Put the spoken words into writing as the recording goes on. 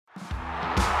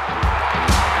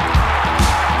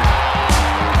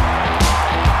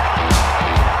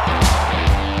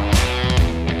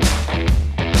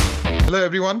Hello,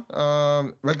 everyone.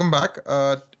 Welcome back.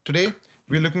 Today,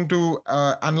 we're looking to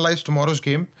analyze tomorrow's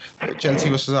game, Chelsea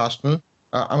versus Arsenal.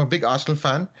 I'm a big Arsenal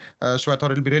fan, so I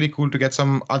thought it'd be really cool to get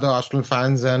some other Arsenal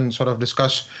fans and sort of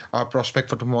discuss our prospect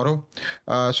for tomorrow.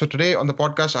 So today on the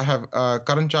podcast, I have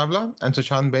Karan Chawla and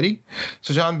Sushant Berry.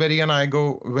 Sushant Berry and I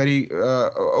go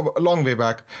a long way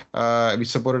back. We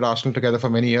supported Arsenal together for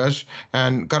many years,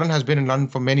 and Karan has been in London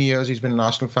for many years. He's been an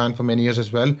Arsenal fan for many years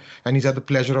as well, and he's had the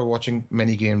pleasure of watching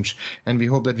many games. And we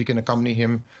hope that we can accompany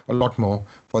him a lot more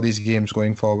for these games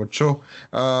going forward. So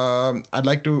I'd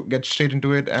like to get straight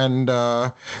into it and.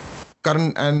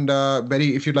 Karan and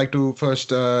Berry, if you'd like to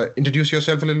first introduce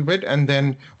yourself a little bit and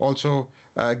then also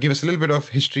give us a little bit of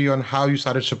history on how you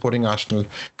started supporting Arsenal.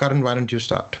 Karan, why don't you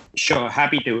start? Sure,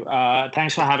 happy to.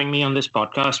 Thanks for having me on this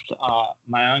podcast,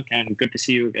 Mayank, and good to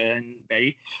see you again,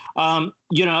 Berry.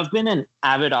 I've been an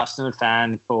avid Arsenal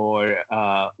fan for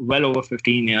well over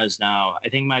 15 years now. I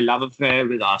think my love affair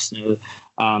with Arsenal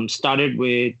started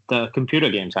with computer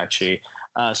games, actually.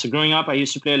 So growing up, I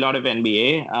used to play a lot of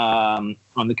NBA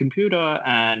on the computer,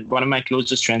 and one of my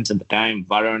closest friends at the time,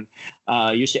 Varun,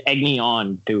 used to egg me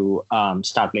on to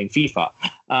start playing FIFA.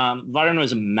 Varun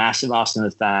was a massive Arsenal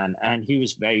fan, and he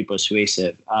was very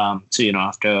persuasive.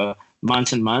 After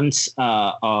months and months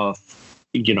of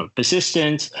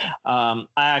persistence, I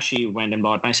actually went and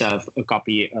bought myself a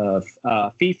copy of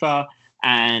FIFA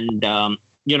and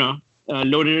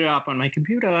loaded it up on my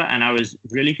computer, and I was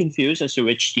really confused as to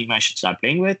which team I should start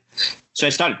playing with. So I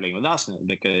started playing with Arsenal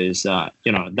because that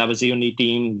was the only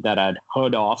team that I'd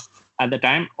heard of at the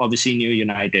time. Obviously knew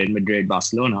United, Madrid,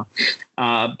 Barcelona,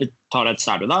 but thought I'd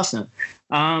start with Arsenal.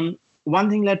 One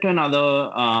thing led to another.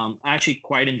 I actually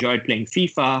quite enjoyed playing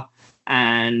FIFA.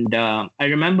 And I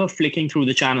remember flicking through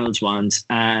the channels once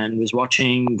and was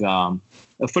watching a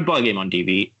football game on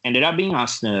TV. Ended up being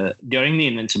Arsenal during the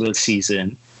Invincible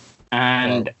season.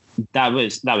 And that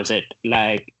was it.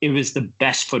 Like, it was the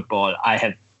best football I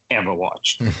have ever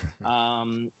watched.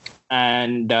 When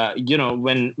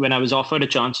I was offered a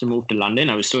chance to move to London,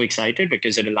 I was so excited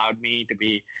because it allowed me to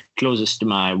be closest to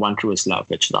my one truest love,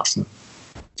 which is Arsenal.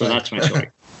 So that's my story.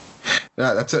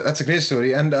 Yeah, that's a great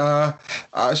story. And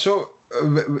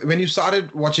when you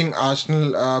started watching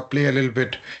Arsenal play a little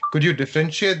bit, could you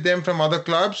differentiate them from other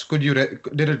clubs? Did it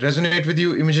resonate with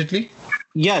you immediately?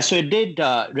 Yeah, so it did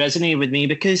resonate with me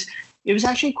because it was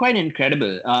actually quite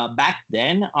incredible. Back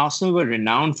then, Arsenal were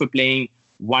renowned for playing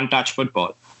one-touch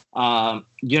football.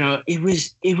 It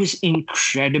was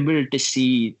incredible to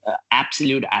see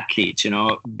absolute athletes.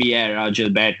 Vieira,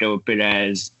 Gilberto,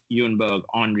 Perez, Ljungberg,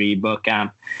 Henry,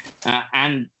 Bergkamp,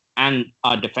 and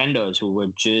our defenders who were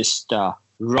just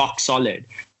rock solid.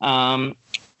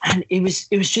 And it was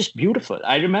just beautiful.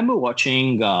 I remember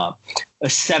watching a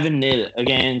 7-0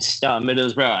 against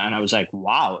Middlesbrough, and I was like,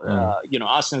 wow,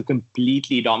 Arsenal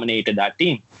completely dominated that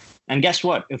team. And guess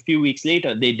what? A few weeks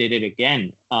later, they did it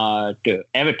again to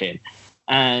Everton.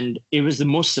 And it was the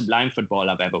most sublime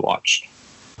football I've ever watched.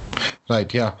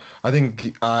 Right, yeah. I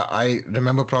think I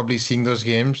remember probably seeing those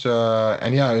games. I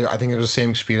think it was the same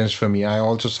experience for me. I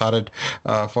also started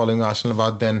following Arsenal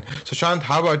about then. So, Shant,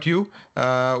 how about you?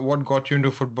 What got you into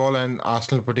football and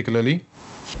Arsenal particularly?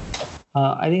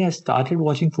 I think I started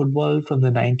watching football from the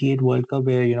 '98 World Cup,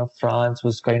 where France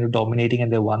was kind of dominating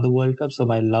and they won the World Cup. So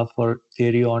my love for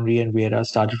Thierry Henry and Vieira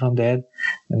started from there,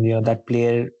 and that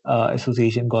player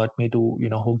association got me to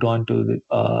hooked on to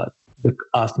the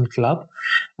Arsenal club.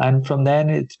 And from then,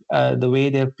 it's the way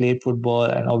they've played football,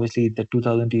 and obviously the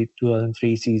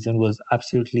 2002-2003 season was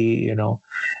absolutely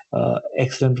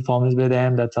excellent performance by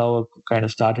them. That's how I kind of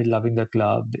started loving the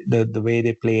club, the way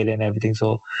they played and everything.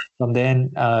 So from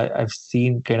then, I've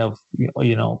seen kind of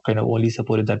only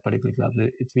supported that particular club.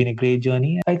 It's been a great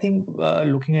journey. I think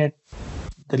looking at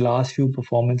the last few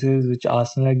performances which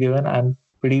Arsenal have given, I'm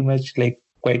pretty much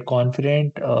quite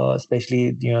confident,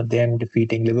 especially them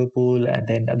defeating Liverpool and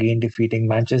then again defeating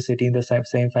Manchester City in the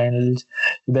semi-finals.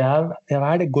 They've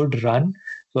had a good run,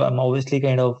 so I'm obviously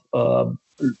kind of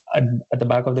at the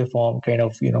back of their form, kind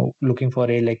of looking for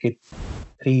a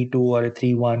 3-2 or a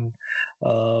 3-1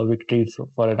 victory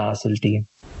for an Arsenal team.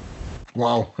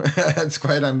 Wow, that's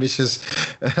quite ambitious.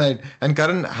 Right. And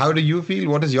Karan, how do you feel?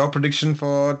 What is your prediction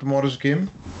for tomorrow's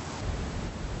game?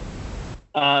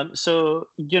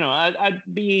 I'd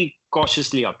be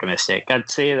cautiously optimistic. I'd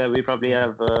say that we probably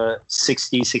have a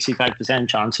 60-65%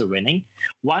 chance of winning.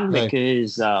 One,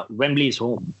 because Wembley's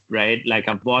home, right? Like,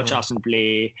 I've watched Arsenal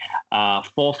play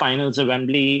 4 finals at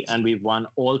Wembley, and we've won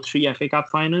all 3 FA Cup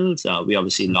finals. We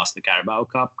obviously lost the Carabao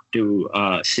Cup to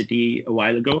City a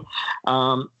while ago.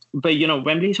 but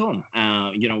Wembley's home.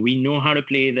 We know how to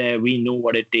play there. We know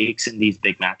what it takes in these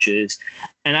big matches.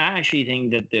 And I actually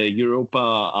think that the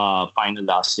Europa final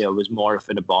last year was more of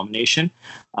an abomination.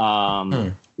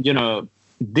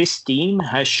 This team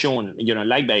has shown,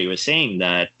 like Barry was saying,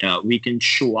 that we can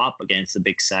show up against the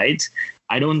big sides.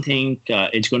 I don't think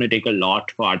it's going to take a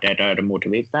lot for Arteta to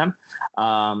motivate them.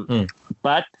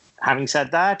 But having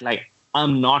said that,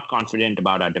 I'm not confident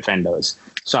about our defenders.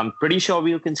 So I'm pretty sure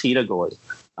we'll concede a goal.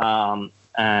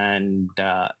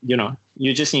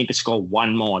 You just need to score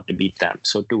one more to beat them.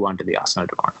 So 2-1 to the Arsenal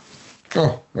tomorrow.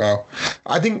 Oh, wow.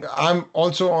 I think I'm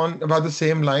also on about the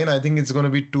same line. I think it's going to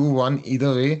be 2-1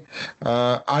 either way.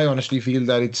 I honestly feel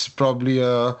that it's probably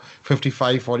a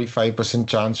 45-45%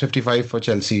 chance, 55 for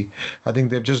Chelsea. I think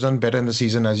they've just done better in the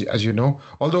season, as you know.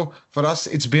 Although for us,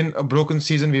 it's been a broken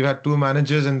season. We've had two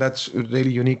managers, and that's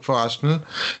really unique for Arsenal.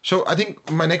 So I think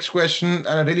my next question, and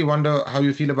I really wonder how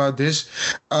you feel about this.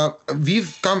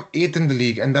 We've come 8th in the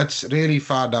league, and that's really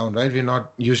far down, right? We're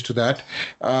not used to that.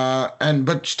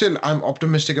 But still, I'm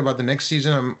optimistic about the next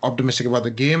season. I'm optimistic about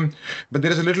the game, but there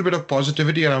is a little bit of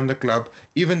positivity around the club,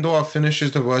 even though our finish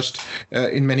is the worst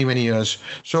in many, many years.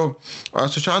 So,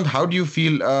 Sushant, how do you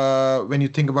feel when you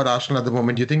think about Arsenal at the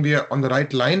moment? Do you think we are on the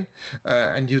right line,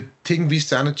 and you think we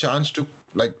stand a chance to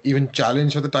even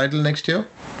challenge for the title next year?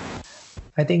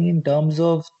 I think in terms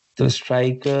of the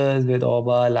strikers with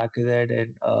Oba, Lacazette,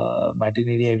 and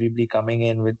Martinelli, everybody coming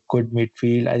in with good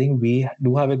midfield, I think we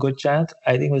do have a good chance.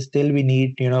 I think we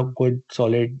need good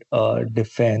solid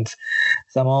defense.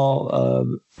 Somehow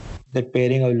that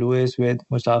pairing of Lewis with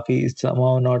Mustafi is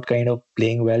somehow not kind of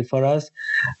playing well for us.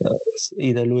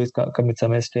 Either Lewis commits a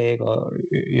mistake or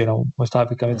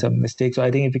Mustafi commits a mistake. So I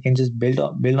think if we can just build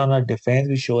on our defense,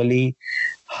 we surely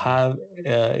have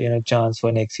chance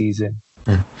for next season.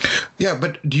 Yeah,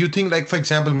 but do you think, for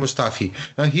example, Mustafi,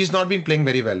 he's not been playing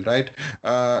very well, right?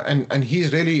 And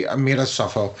he's really made us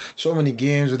suffer so many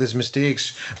games with his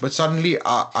mistakes. But suddenly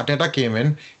Arteta came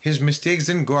in, his mistakes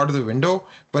didn't go out of the window,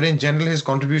 but in general, his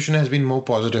contribution has been more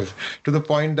positive, to the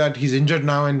point that he's injured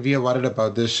now and we are worried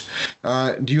about this.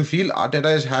 Do you feel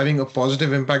Arteta is having a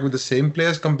positive impact with the same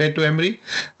players compared to Emery?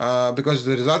 Because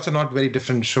the results are not very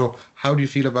different. So how do you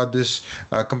feel about this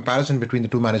comparison between the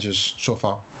two managers so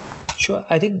far? Sure,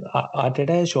 I think Arteta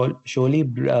has surely,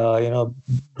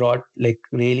 brought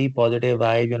really positive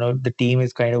vibe. The team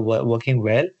is kind of working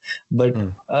well. But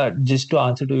just to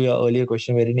answer to your earlier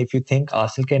question, wherein if you think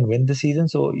Arsenal can win the season,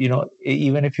 so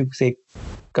even if you say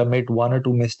commit one or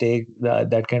two mistakes,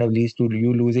 that kind of leads to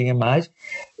you losing a match.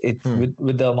 It's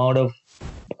with the amount of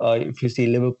if you see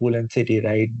Liverpool and City,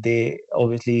 right? They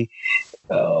obviously.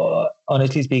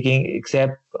 Honestly speaking,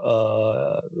 except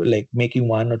making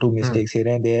one or two mistakes here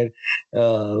and there,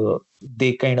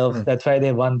 they kind of that's why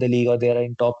they won the league or they are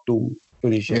in top 2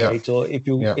 position, right? So if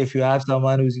you have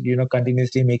someone who's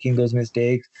continuously making those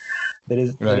mistakes, there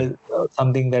is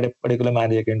something that a particular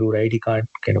manager can do, right? He can't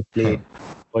kind of play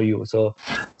for you. So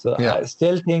I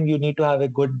still think you need to have a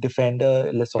good defender,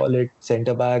 a solid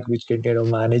centre back which can kind of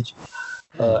manage.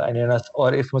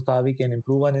 Or if Mustafi can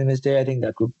improve on his mistake, I think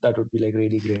that would be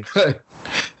really great.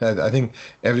 I think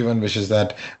everyone wishes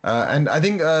that, and I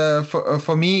think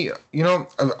for me,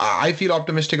 I feel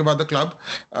optimistic about the club,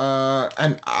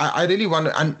 and I really want.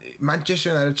 And Manchester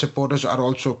United supporters are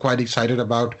also quite excited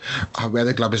about where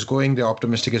the club is going. They're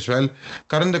optimistic as well.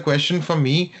 Karan, the question for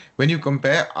me, when you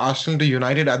compare Arsenal to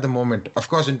United at the moment, of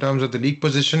course, in terms of the league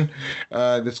position,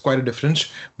 there's quite a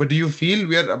difference. But do you feel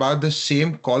we are about the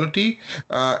same quality?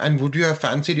 And would you have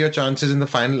fancied your chances in the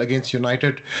final against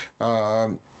United?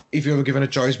 If you were given a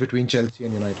choice between Chelsea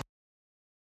and United?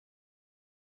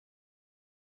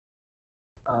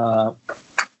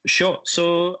 Sure.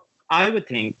 So I would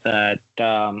think that,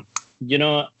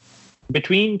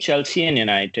 between Chelsea and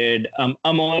United, I'm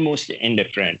almost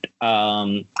indifferent.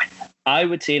 I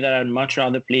would say that I'd much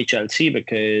rather play Chelsea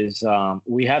because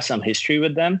we have some history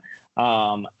with them.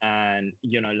 And,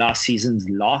 last season's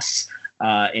loss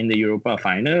in the Europa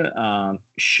final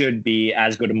should be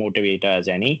as good a motivator as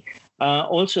any.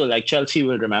 Also, Chelsea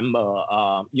will remember,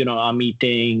 our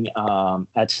meeting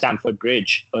at Stamford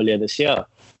Bridge earlier this year.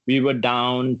 We were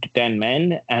down to 10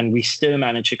 men and we still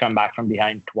managed to come back from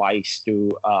behind twice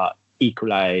to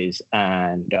equalize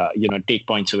and, take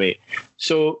points away.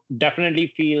 So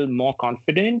definitely feel more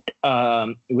confident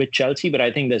with Chelsea, but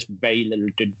I think there's very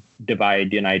little to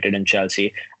divide United and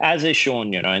Chelsea, as is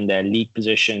shown, in their league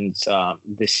positions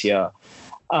this year.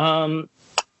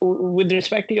 With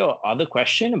respect to your other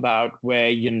question about where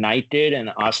United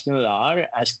and Arsenal are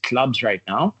as clubs right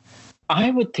now,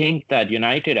 I would think that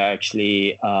United are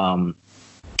actually,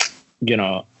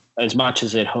 as much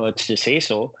as it hurts to say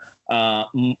so,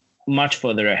 much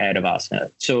further ahead of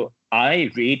Arsenal. So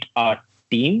I rate our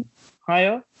team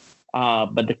higher,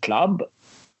 but the club,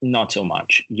 not so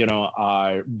much.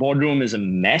 Our boardroom is a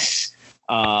mess.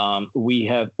 We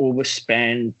have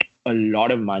overspent a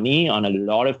lot of money on a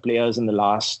lot of players in the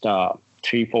last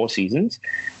 3-4 seasons.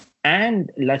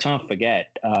 And let's not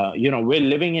forget, we're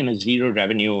living in a zero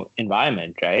revenue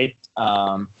environment, right?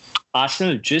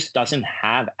 Arsenal just doesn't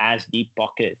have as deep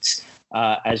pockets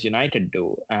as United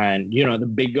do. And, the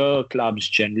bigger clubs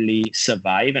generally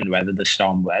survive and weather the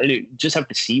storm well. You just have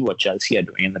to see what Chelsea are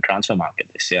doing in the transfer market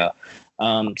this year.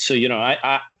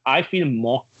 I feel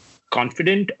more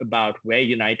confident about where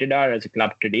United are as a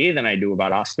club today than I do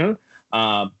about Arsenal.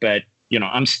 But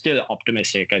I'm still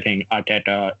optimistic. I think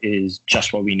Arteta is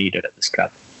just what we needed at this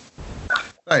club.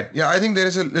 Right. Yeah, I think there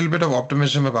is a little bit of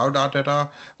optimism about Arteta,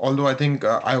 although I think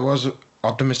I was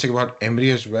optimistic about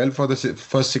Emery as well for the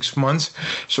first 6 months.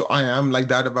 So I am like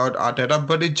that about Arteta,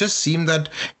 but it just seemed that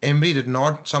Emery did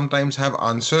not sometimes have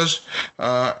answers,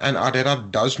 and Arteta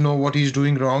does know what he's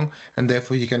doing wrong, and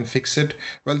therefore he can fix it.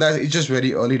 Well, that is just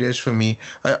very early days for me.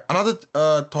 Another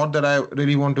thought that I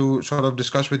really want to sort of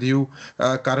discuss with you,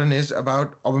 Karan, is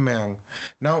about Aubameyang.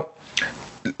 Now,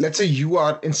 let's say you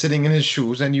are sitting in his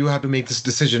shoes and you have to make this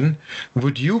decision.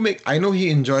 Would you make? I know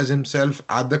he enjoys himself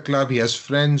at the club. He has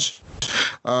friends,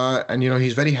 and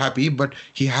he's very happy. But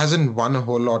he hasn't won a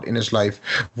whole lot in his life.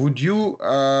 Would you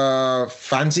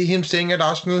fancy him staying at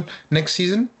Arsenal next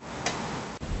season?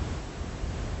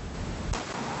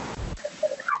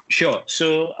 Sure.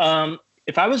 So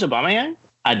if I was Aubameyang,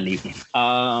 I'd leave him.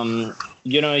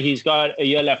 He's got a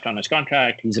year left on his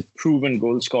contract. He's a proven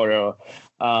goal scorer.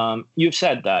 You've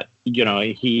said that,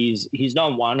 he's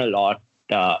not won a lot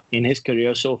in his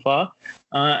career so far.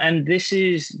 And this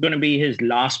is going to be his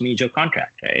last major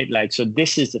contract, right? So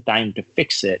this is the time to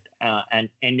fix it and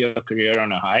end your career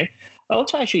on a high. I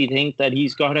also actually think that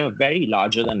he's got a very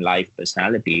larger than life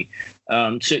personality.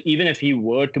 So even if he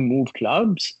were to move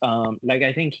clubs,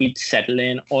 I think he'd settle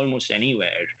in almost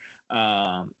anywhere.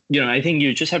 I think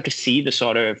you just have to see the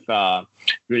sort of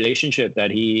relationship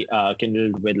that he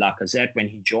kindled with Lacazette when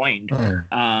he joined.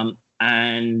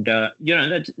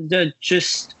 That's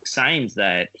just signs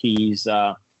that he's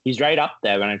right up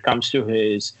there when it comes to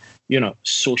his,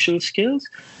 social skills.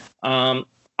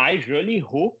 I really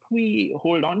hope we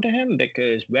hold on to him,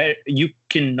 because where you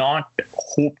cannot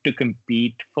hope to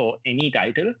compete for any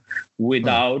title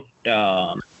without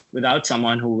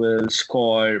someone who will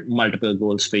score multiple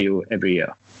goals for you every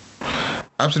year.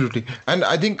 Absolutely. And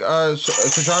I think,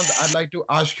 Sushant, I'd like to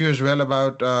ask you as well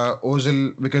about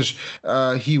Ozil, because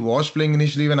he was playing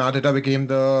initially when Arteta became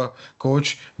the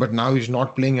coach, but now he's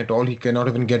not playing at all. He cannot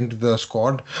even get into the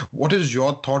squad. What is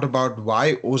your thought about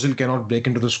why Ozil cannot break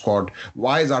into the squad?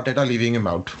 Why is Arteta leaving him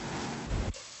out?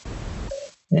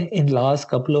 In last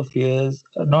couple of years,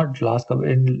 in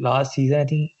last season, I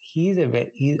think he's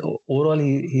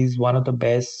one of the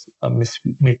best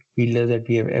midfielders that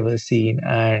we have ever seen.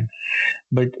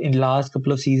 But in last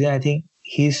couple of seasons, I think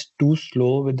he's too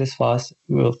slow with this fast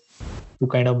to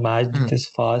kind of match this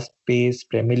fast-paced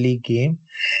Premier League game.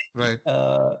 Right.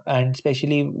 And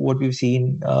especially what we've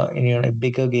seen in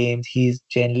bigger games, he's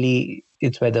generally,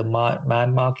 it's whether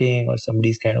man marking or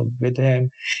somebody's kind of with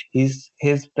him. His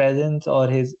presence or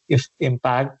his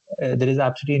impact, there is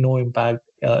absolutely no impact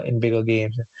in bigger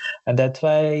games. And that's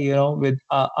why, with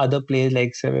other players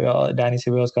like Danny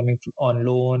Ceballos coming on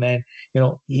loan, and,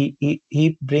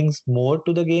 he brings more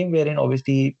to the game, wherein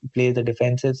obviously he plays the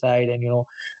defensive side and,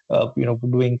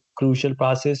 doing crucial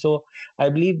passes. So I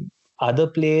believe other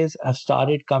players have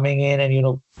started coming in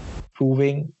and,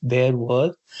 proving their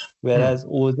worth, whereas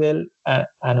Ozil, I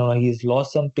don't know, he's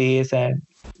lost some pace, and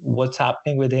what's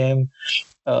happening with him,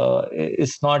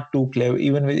 it's not too clear.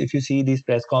 Even if you see these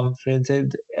press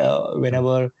conferences,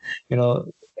 whenever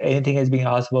anything is being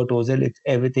asked about Ozil,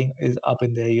 everything is up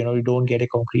in there. You don't get a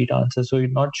concrete answer, so you're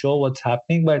not sure what's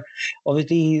happening. But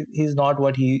obviously, he's not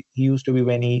what he used to be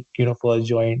when he first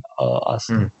joined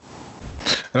us.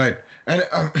 Right,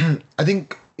 and I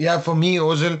think. Yeah, for me,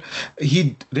 Ozil,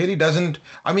 he really doesn't.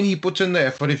 I mean, he puts in the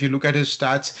effort. If you look at his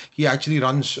stats, he actually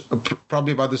runs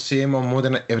probably about the same or more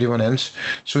than everyone else.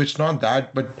 So it's not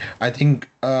that. But I think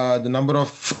the number of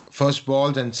first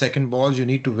balls and second balls you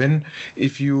need to win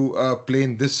if you play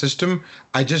in this system,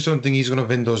 I just don't think he's going to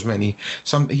win those many.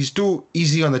 He's too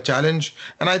easy on the challenge.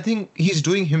 And I think he's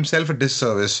doing himself a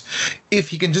disservice. If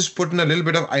he can just put in a little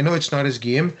bit of, I know it's not his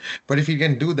game, but if he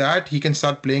can do that, he can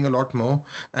start playing a lot more.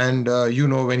 And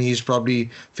when he's probably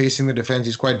facing the defense,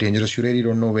 he's quite dangerous. You really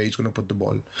don't know where he's going to put the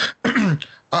ball.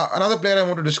 Another player I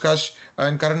want to discuss,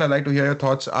 and Karan, I'd like to hear your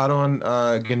thoughts, are on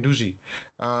Guendouzi.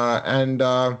 And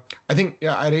I think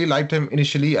I really liked him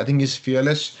initially. I think he's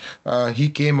fearless. He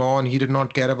came on, he did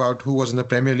not care about who was in the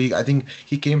Premier League. I think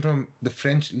he came from the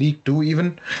French League too,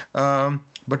 even.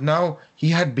 But now he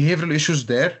had behavioral issues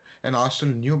there, and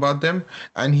Arsenal knew about them,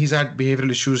 and he's had behavioral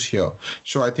issues here.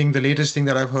 So I think the latest thing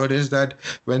that I've heard is that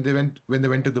when they went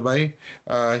to Dubai,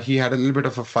 he had a little bit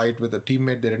of a fight with a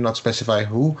teammate. They did not specify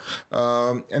who,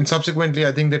 and subsequently,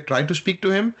 I think they tried to speak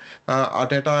to him,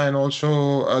 Arteta, and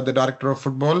also the director of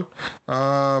football,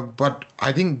 but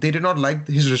I think they did not like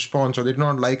his response, or they did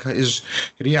not like his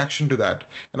reaction to that,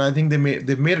 and I think they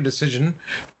made a decision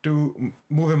to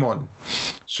move him on.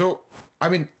 So I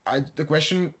mean, the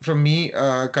question from me,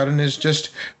 Karan, is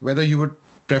just whether you would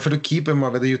prefer to keep him,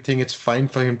 or whether you think it's fine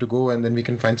for him to go and then we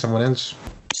can find someone else.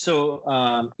 So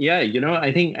yeah,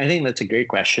 I think that's a great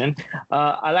question.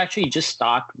 I'll actually just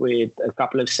start with a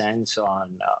couple of cents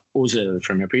on Ozil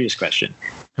from your previous question.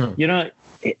 You know,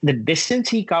 the distance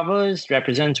he covers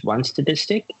represents one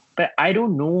statistic, but I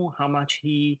don't know how much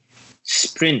he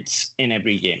sprints in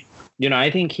every game.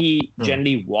 I think he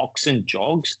generally walks and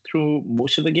jogs through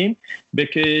most of the game,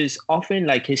 because often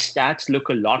like his stats look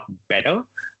a lot better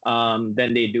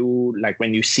than they do like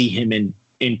when you see him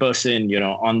in person,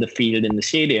 on the field in the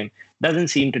stadium. Doesn't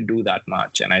seem to do that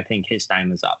much, and I think his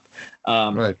time is up.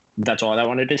 Right. That's all I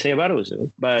wanted to say about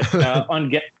Ozil. But on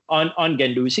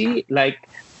Guendouzi, like,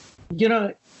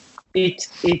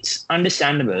 it's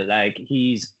understandable. Like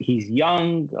he's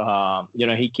young.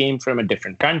 He came from a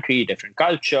different country, different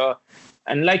culture,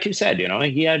 and like you said,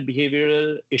 he had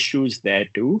behavioral issues there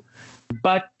too.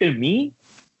 But to me,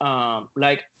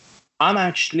 like, I'm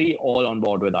actually all on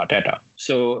board with Arteta.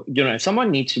 So if someone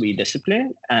needs to be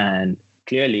disciplined, and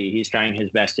clearly he's trying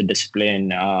his best to discipline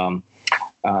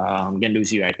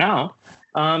Guendouzi right now.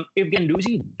 If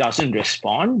Guendouzi doesn't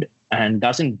respond and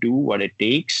doesn't do what it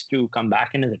takes to come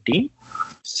back into the team,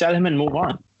 sell him and move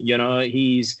on.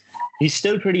 He's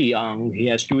still pretty young. He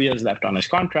has 2 years left on his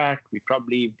contract. We'd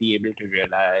probably be able to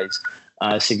realize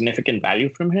significant value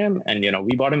from him. And,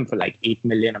 we bought him for like 8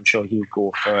 million. I'm sure he'll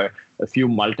go for a few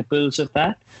multiples of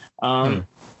that.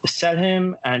 Sell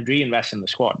him and reinvest in the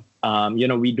squad.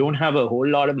 We don't have a whole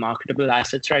lot of marketable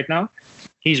assets right now.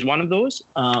 He's one of those.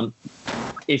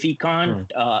 If he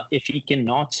can't, if he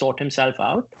cannot sort himself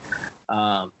out,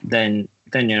 then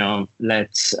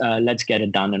let's get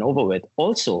it done and over with.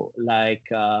 Also,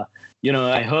 like I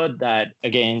heard that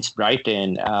against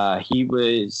Brighton, he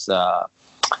was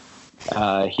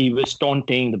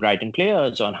taunting the Brighton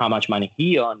players on how much money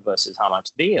he earned versus how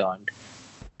much they earned.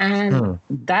 And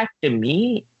that to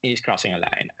me is crossing a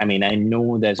line. I mean, I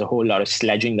know there's a whole lot of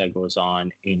sledging that goes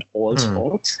on in all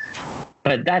sports,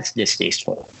 but that's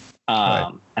distasteful.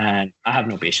 Right. And I have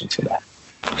no patience for that.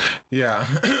 Yeah,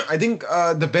 I think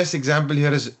the best example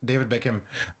here is David Beckham.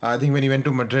 I think when he went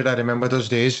to Madrid, I remember those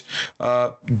days,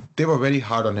 they were very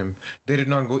hard on him. They did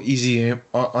not go easy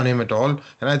on him at all.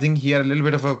 And I think he had a little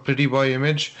bit of a pretty boy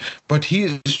image, but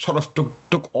he sort of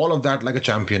took all of that like a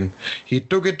champion. He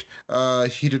took it.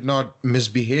 He did not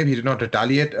misbehave. He did not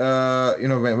retaliate.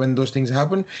 When those things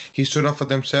happen, he stood up for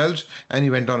themselves and he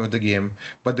went on with the game.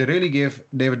 But they really gave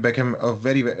David Beckham a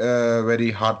very,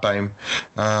 very hard time.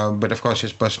 But of course,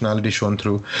 his personality shone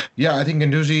through. Yeah, I think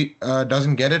Guendouzi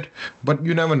doesn't get it, but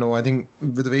you never know. I think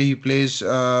with the way he plays,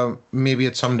 maybe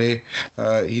at someday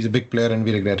he's a big player and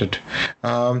we regret it.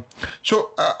 I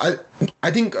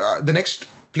think the next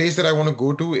place that I want to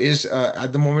go to is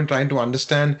at the moment trying to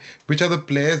understand which are the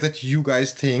players that you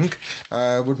guys think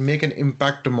would make an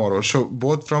impact tomorrow. So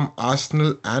both from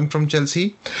Arsenal and from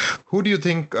Chelsea, who do you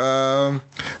think,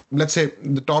 let's say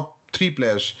the top 3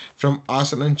 players from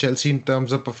Arsenal and Chelsea in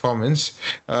terms of performance,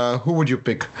 who would you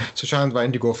pick? Sushant, why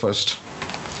don't you go first?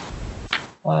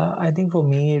 I think for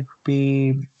me it would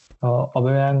be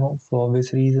Aubameyang for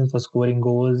obvious reasons, for scoring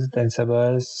goals, then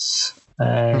Sabas,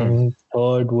 and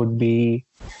third would be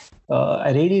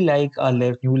I really like our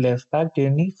new left back,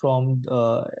 Tierney, from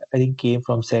I think came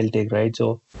from Celtic, right?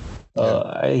 So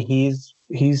he's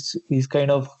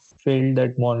kind of filled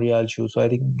that Montreal shoe. So I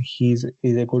think he's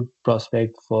a good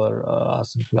prospect for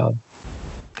Arsenal club.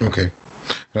 Okay.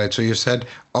 Right. So you said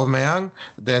Aubameyang,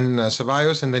 then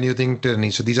Ceballos, and then you think Tierney.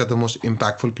 So these are the most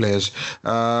impactful players.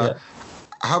 Yeah.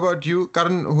 How about you,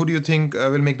 Karan? Who do you think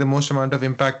will make the most amount of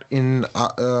impact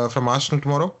from Arsenal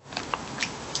tomorrow?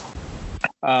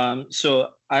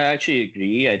 So I actually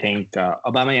agree. I think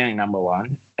Aubameyang number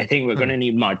 1. I think we're going to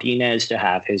need Martinez to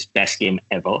have his best game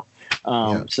ever.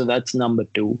 So that's number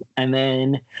 2. And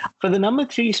then for the number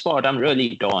 3 spot, I'm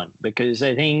really torn because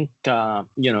I think,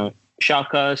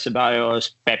 Xhaka,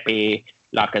 Ceballos, Pepe,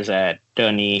 Lacazette,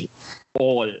 Turney,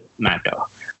 all matter.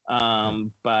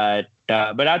 But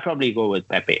I'd probably go with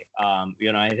Pepe.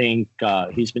 I think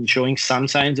he's been showing some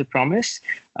signs of promise,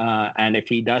 and if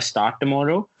he does start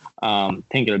tomorrow, I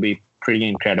think it'll be pretty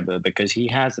incredible because he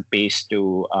has the pace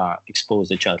to expose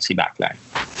the Chelsea backline.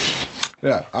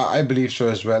 Yeah, I believe so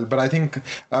as well. But I think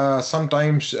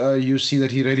sometimes you see that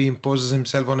he really imposes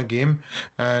himself on a game,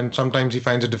 and sometimes he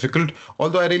finds it difficult.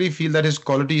 Although I really feel that his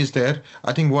quality is there.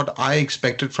 I think what I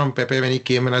expected from Pepe when he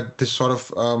came in at this sort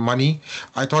of money,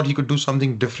 I thought he could do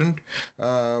something different.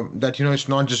 That it's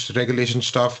not just regulation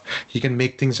stuff. He can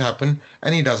make things happen,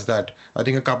 and he does that. I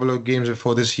think a couple of games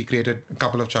before this, he created a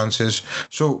couple of chances.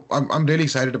 So I'm really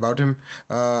excited about him.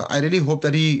 I really hope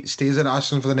that he stays at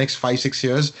Arsenal for the next 5-6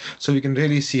 years, so we can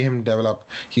really see him develop.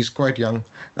 He's quite young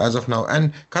as of now.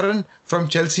 And Karan, from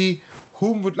Chelsea,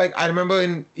 whom would I remember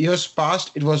in years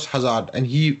past, it was Hazard, and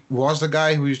he was the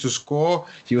guy who used to score.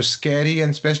 He was scary,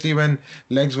 and especially when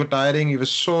legs were tiring, it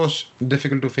was so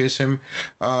difficult to face him.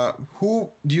 Who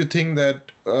do you think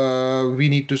that we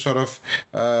need to sort of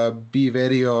be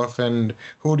wary of, and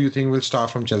who do you think will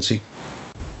start from Chelsea?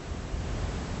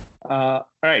 All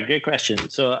right, great question.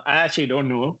 So I actually don't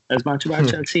know as much about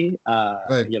Chelsea.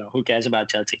 Right. Who cares about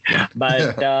Chelsea?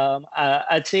 But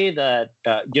I'd say that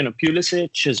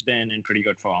Pulisic has been in pretty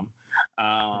good form,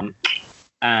 and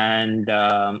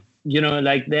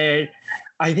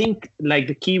I think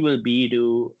the key will be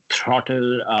to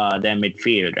throttle their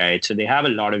midfield, right? So they have a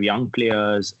lot of young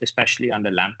players, especially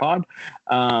under Lampard.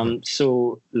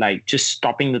 So just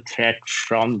stopping the threat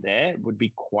from there would be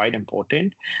quite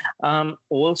important.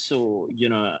 Also,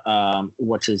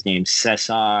 what's his name?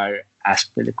 Cesar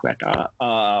Azpilicueta.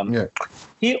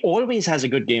 He always has a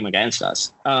good game against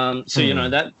us.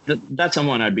 That's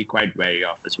someone I'd be quite wary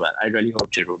of as well. I really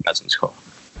hope Giroud doesn't score.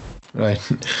 Right.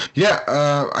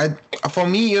 Yeah. For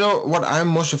me, what I'm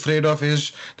most afraid of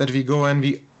is that we go and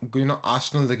we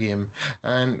Arsenal the game.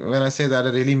 And when I say that, I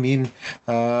really mean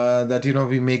that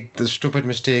we make the stupid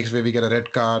mistakes where we get a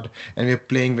red card and we're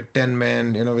playing with 10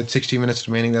 men, with 60 minutes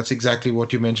remaining. That's exactly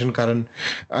what you mentioned, Karan.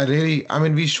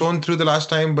 We shown through the last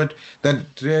time, but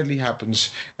that rarely happens.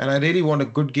 And I really want a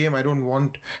good game. I don't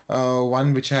want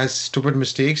one which has stupid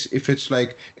mistakes. If it's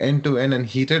end to end and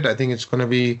heated, I think it's going to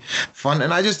be fun.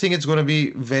 And I just think it's going to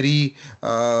be very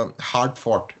hard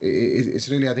fought. It's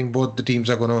really, I think both the teams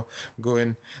are going to go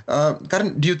in.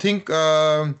 Karan, do you think,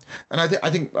 and I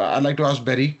think I'd like to ask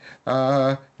Barry,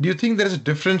 do you think there is a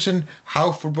difference in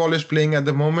how football is playing at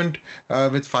the moment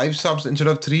with 5 subs instead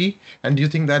of 3? And do you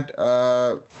think that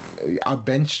our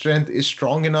bench strength is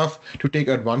strong enough to take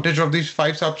advantage of these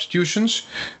 5 substitutions?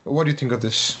 What do you think of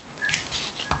this?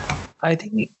 I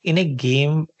think in a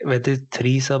game, whether it's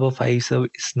 3 sub or 5 sub,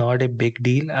 it's not a big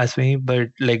deal as for me. But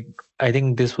I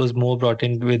think this was more brought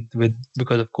in with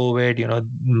because of COVID.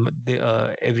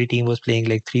 Every team was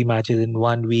playing 3 matches in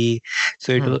 1 week,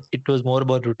 so it was more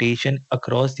about rotation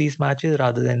across these matches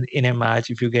rather than in a match.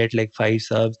 If you get 5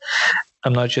 subs,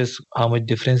 I'm not sure how much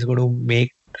difference it's going to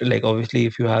make. Obviously,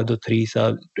 if you have the 3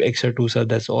 subs, extra 2 subs,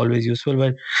 that's always useful.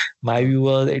 But my view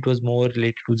was it was more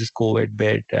related to this COVID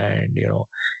bit and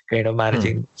kind of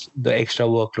managing the extra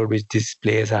workload which these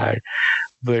players had.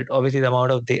 But obviously, the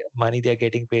amount of the money they're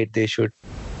getting paid, they should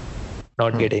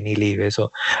not get any leeway.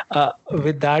 So,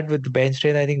 with the bench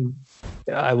strength, I think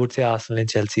I would say Arsenal and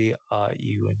Chelsea are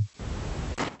even.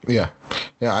 Yeah,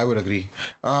 I would agree.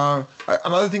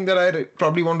 Another thing that I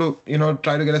probably want to,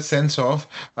 try to get a sense of,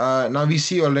 now we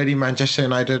see already Manchester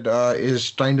United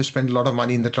is trying to spend a lot of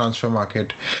money in the transfer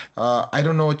market. I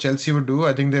don't know what Chelsea would do.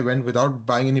 I think they went without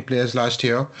buying any players last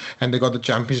year, and they got the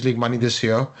Champions League money this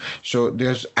year. So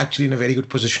they're actually in a very good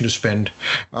position to spend.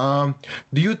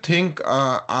 Do you think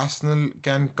Arsenal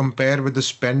can compare with the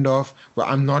spend of, well,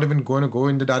 I'm not even going to go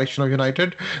in the direction of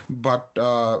United, but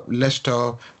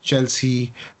Leicester,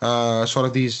 Chelsea, sort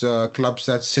of these clubs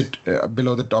that sit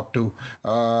below the top 2.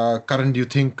 Karan, do you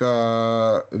think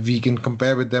we can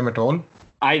compare with them at all?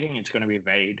 I think it's going to be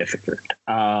very difficult,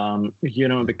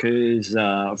 because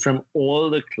from all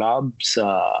the clubs,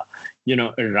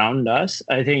 around us,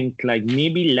 I think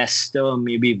maybe Leicester,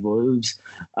 maybe Wolves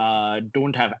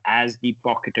don't have as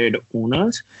deep-pocketed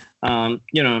owners.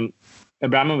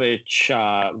 Abramovich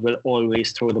will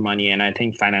always throw the money, and I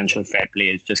think financial fair play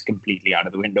is just completely out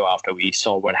of the window after we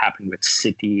saw what happened with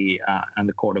City and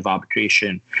the Court of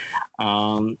Arbitration.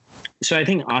 So I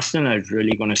think Arsenal are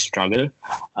really going to struggle.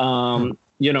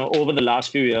 Over the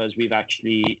last few years, we've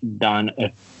actually done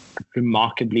a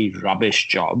remarkably rubbish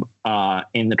job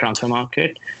in the transfer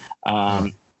market.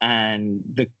 And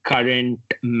the current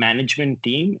management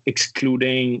team,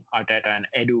 excluding Arteta and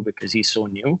Edu because he's so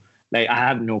new, Like, I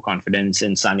have no confidence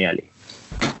in Sunny Ali.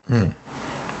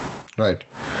 Right.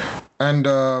 And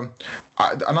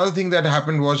another thing that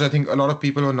happened was I think a lot of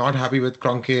people were not happy with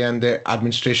Kroenke and their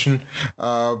administration.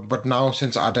 But now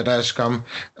since Arteta has come,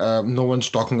 no one's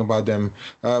talking about them.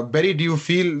 Barry, do you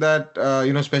feel that,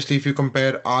 especially if you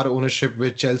compare our ownership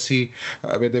with Chelsea,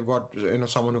 where they've got,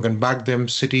 someone who can back them,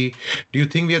 City, do you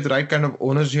think we have the right kind of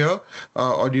owners here?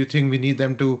 Or do you think we need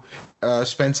them to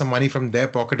spend some money from their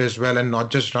pocket as well and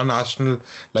not just run Arsenal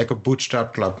like a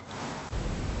bootstrap club?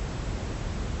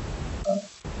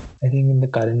 I think in the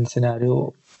current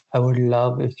scenario, I would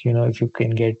love if you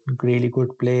can get really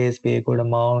good players, pay a good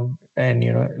amount, and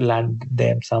land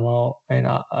them somehow and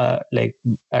like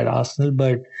at Arsenal.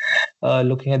 But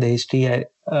looking at the history,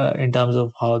 in terms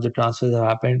of how the transfers have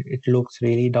happened, it looks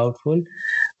really doubtful.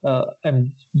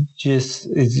 I'm just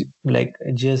move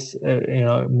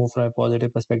from a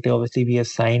positive perspective. Obviously, we have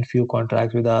signed few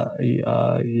contracts with our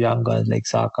young guys like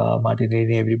Saka,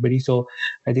 Martinelli, everybody. So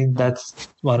I think that's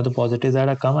one of the positives that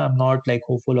have come. I'm not like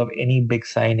hopeful of any big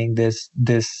signing this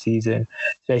season,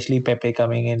 especially Pepe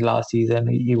coming in last season.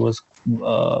 He was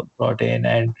brought in,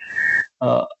 and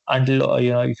until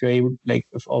if you're able, like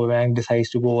if Aubameyang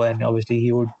decides to go, and obviously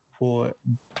he would go,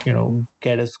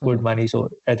 get us good money. So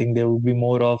I think there would be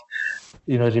more of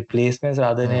replacements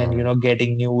rather than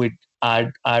getting new with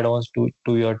add-ons to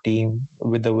your team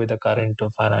with the current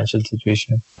financial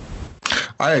situation.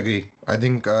 I agree. I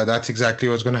think that's exactly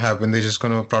what's going to happen. They're just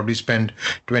going to probably spend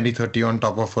 20, 30 on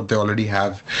top of what they already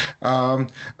have. I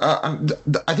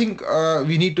think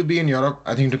we need to be in Europe,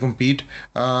 I think, to compete.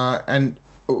 And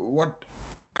what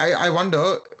I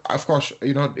wonder, of course,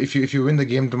 if you win the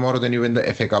game tomorrow, then you win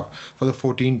the FA Cup for the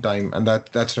 14th time, and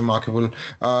that's remarkable.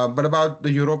 But about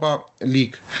the Europa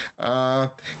League,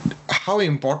 how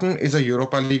important is a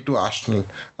Europa League to Arsenal?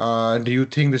 Do you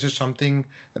think this is something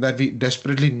that we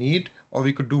desperately need, or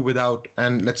we could do without?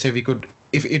 And let's say we could.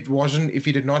 If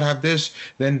we did not have this,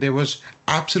 then there was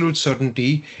absolute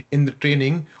certainty in the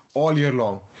training all year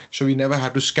long. So we never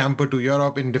had to scamper to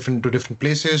Europe to different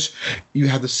places. You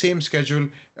have the same schedule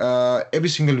every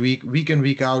single week in,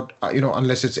 week out,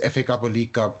 unless it's FA Cup or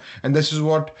League Cup. And this is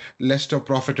what Leicester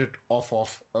profited off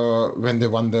of when they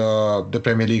won the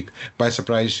Premier League by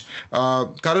surprise.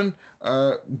 Karan,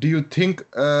 do you think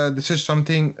this is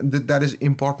something that is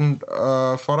important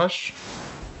for us?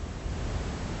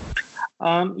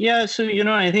 Yeah, so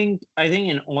I think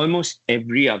in almost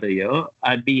every other year,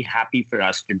 I'd be happy for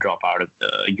us to drop out of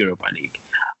the Europa League,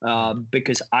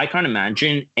 because I can't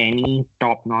imagine any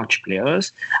top-notch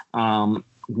players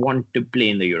want to play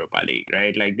in the Europa League,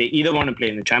 right? Like they either want to play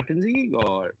in the Champions League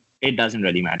or it doesn't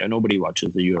really matter. Nobody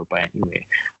watches the Europa anyway.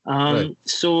 Right.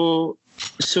 So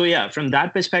yeah, from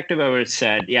that perspective, I would have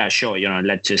said, yeah, sure,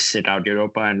 let's just sit out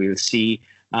Europa and we'll see,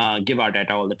 give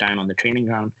Arteta all the time on the training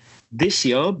ground. This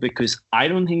year, because I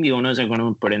don't think the owners are going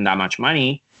to put in that much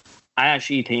money, I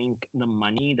actually think the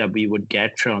money that we would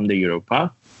get from the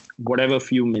Europa, whatever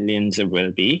few millions it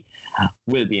will be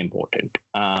important.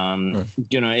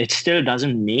 It still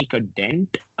doesn't make a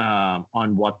dent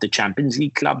on what the Champions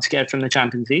League clubs get from the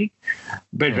Champions League.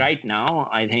 But right now,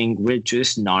 I think we're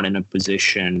just not in a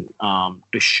position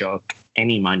to shirk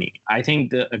any money. I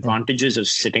think the advantages of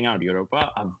sitting out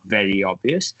Europa are very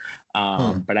obvious.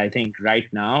 But I think right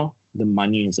now, the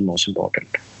money is the most important.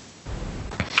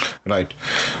 Right.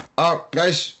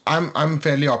 Guys, I'm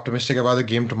fairly optimistic about the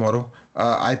game tomorrow.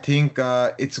 I think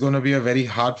it's going to be a very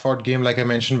hard-fought game, like I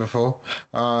mentioned before.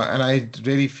 And I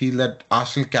really feel that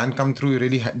Arsenal can come through. You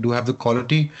really do have the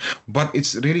quality. But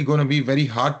it's really going to be very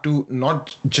hard to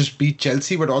not just beat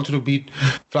Chelsea, but also to beat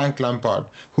Frank Lampard,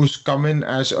 who's come in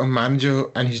as a manager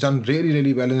and he's done really,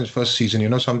 really well in his first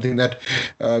season. Something that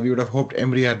we would have hoped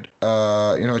Emery had,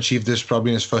 achieved this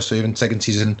probably in his first or even second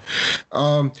season.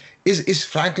 Is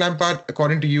Frank Lampard,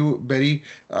 according to you, Barry,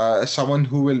 someone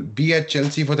who will be at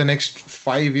Chelsea for the next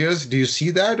 5 years? Do you see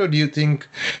that, or do you think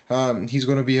he's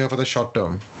going to be here for the short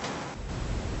term?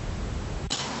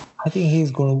 I think he's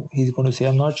going to say.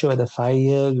 I'm not sure whether 5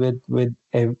 years with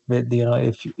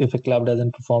if a club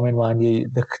doesn't perform in 1 year,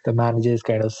 the manager is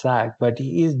kind of sacked. But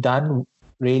he's done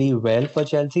really well for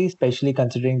Chelsea, especially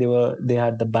considering they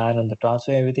had the ban on the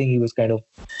transfer and everything. He was kind of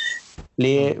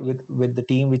play with the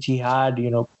team which he had.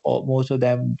 Most of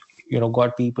them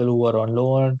got people who were on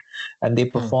loan and they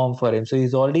performed for him. So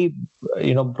he's already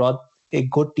brought a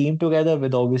good team together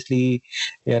with, obviously,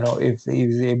 if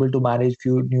he's able to manage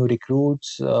few new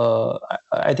recruits,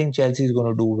 I think Chelsea is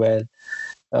going to do well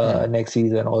next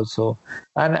season also.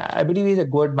 And I believe he's a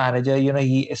good manager.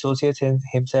 He associates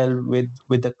himself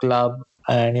with the club,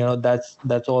 and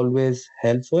that's always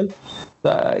helpful.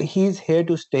 He's here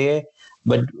to stay.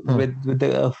 But Hmm.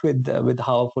 with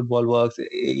how football works,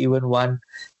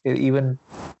 even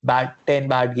bad 10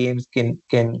 bad games can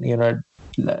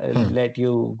Hmm. let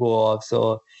you go off.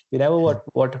 So you never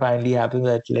what finally happens.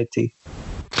 Let's see.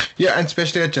 Yeah, and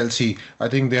especially at Chelsea, I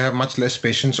think they have much less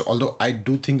patience. Although I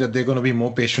do think that they're going to be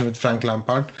more patient with Frank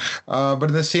Lampard. But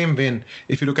in the same vein,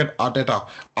 if you look at Arteta,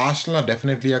 Arsenal are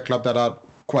definitely a club that are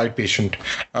quite patient.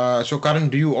 So, Karan,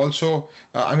 do you also?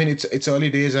 I mean, it's early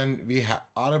days, and we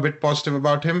are a bit positive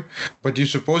about him. But do you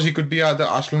suppose he could be the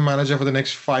Arsenal manager for the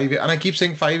next 5 years? And I keep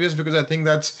saying 5 years because I think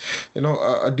that's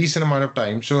a decent amount of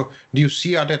time. So, do you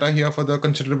see Arteta here for the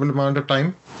considerable amount of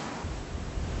time?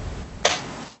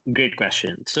 Great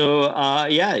question. So,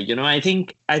 yeah, I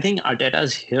think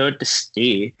Arteta's here to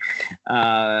stay,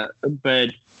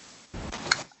 but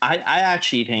I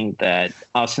actually think that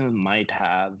Arsenal might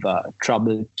have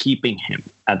trouble keeping him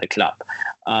at the club.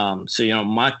 So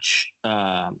much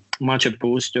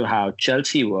opposed to how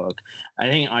Chelsea work, I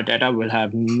think Arteta will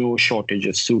have no shortage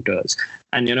of suitors.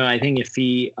 And I think if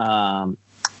he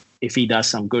does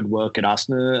some good work at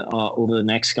Arsenal over the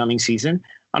next coming season,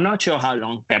 I'm not sure how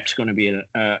long Pep's going to be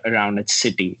around at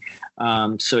City.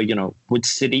 So would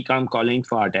City come calling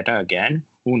for Arteta again?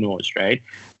 Who knows, right?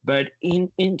 But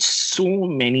in so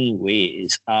many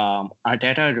ways,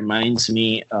 Arteta reminds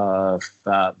me of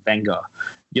Wenger.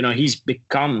 He's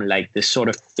become like this sort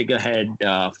of figurehead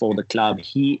for the club.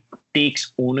 He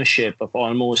takes ownership of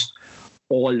almost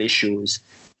all issues,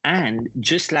 and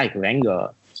just like Wenger,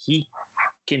 he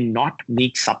cannot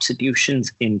make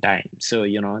substitutions in time. So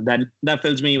that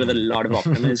fills me with a lot of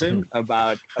optimism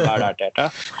about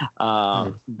Arteta.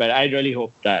 But I really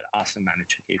hope that Arsenal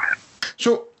manage to keep him.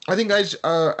 So I think, guys,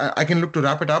 I can look to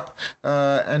wrap it up.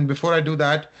 And before I do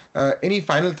that, any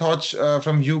final thoughts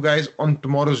from you guys on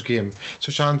tomorrow's game?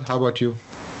 So, Shant, how about you?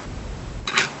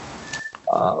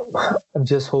 Uh, I'm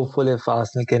just hopeful if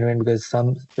Arsenal can win because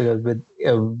with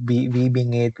we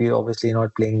being eight, we're obviously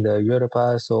not playing the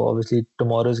Europa. So obviously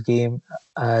tomorrow's game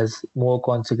has more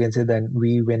consequences than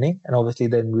we winning, and obviously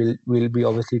then we'll be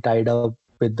obviously tied up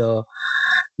with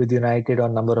United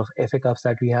on number of FA Cups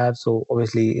that we have. So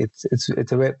obviously it's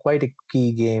quite a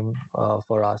key game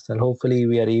for Arsenal. Hopefully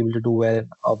we are able to do well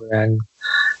and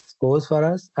scores for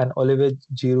us, and Oliver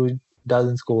Giroud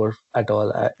doesn't score at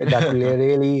all. That will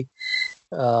really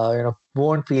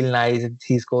won't feel nice if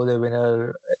he scores a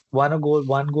winner. One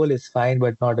goal is fine,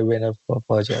 but not a winner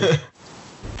for Chelsea.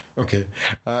 Okay.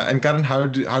 And Karan, how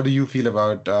do you feel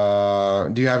about?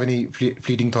 Do you have any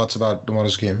fleeting thoughts about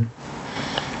tomorrow's game?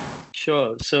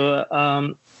 Sure. So,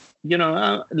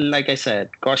 like I said,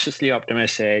 cautiously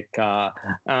optimistic.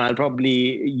 I'll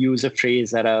probably use a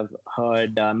phrase that I've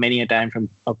heard many a time from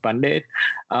a pundit.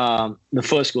 The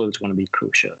first goal is going to be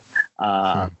crucial.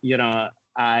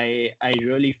 I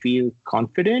really feel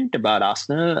confident about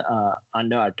Arsenal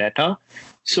under Arteta.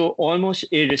 So almost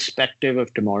irrespective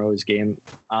of tomorrow's game,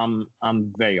 I'm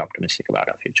very optimistic about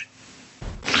our future.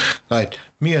 Right,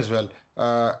 me as well.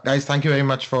 Guys, thank you very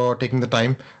much for taking the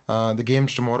time. The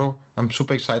game's tomorrow. I'm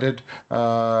super excited,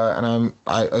 and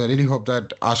I really hope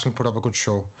that Arsenal put up a good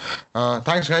show.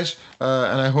 Thanks, guys,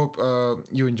 and I hope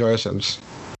you enjoy yourselves.